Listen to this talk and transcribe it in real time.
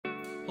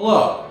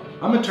Hello,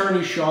 I'm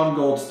attorney Sean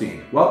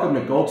Goldstein. Welcome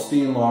to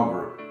Goldstein Law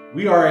Group.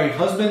 We are a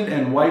husband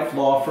and wife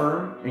law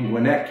firm in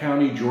Gwinnett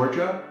County,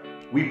 Georgia.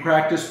 We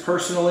practice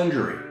personal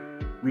injury.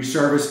 We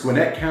service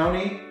Gwinnett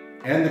County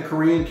and the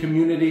Korean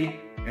community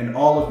and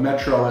all of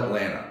Metro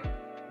Atlanta.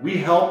 We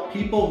help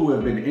people who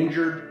have been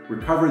injured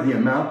recover the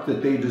amount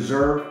that they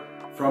deserve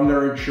from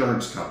their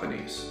insurance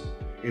companies.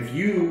 If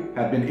you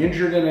have been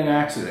injured in an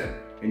accident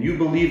and you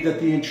believe that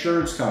the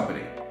insurance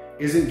company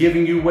isn't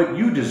giving you what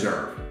you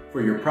deserve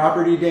for your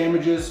property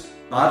damages,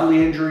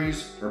 bodily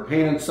injuries, or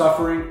pain and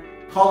suffering,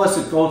 call us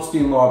at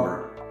Goldstein Law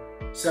Group,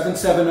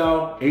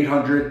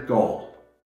 770-800-GOLD.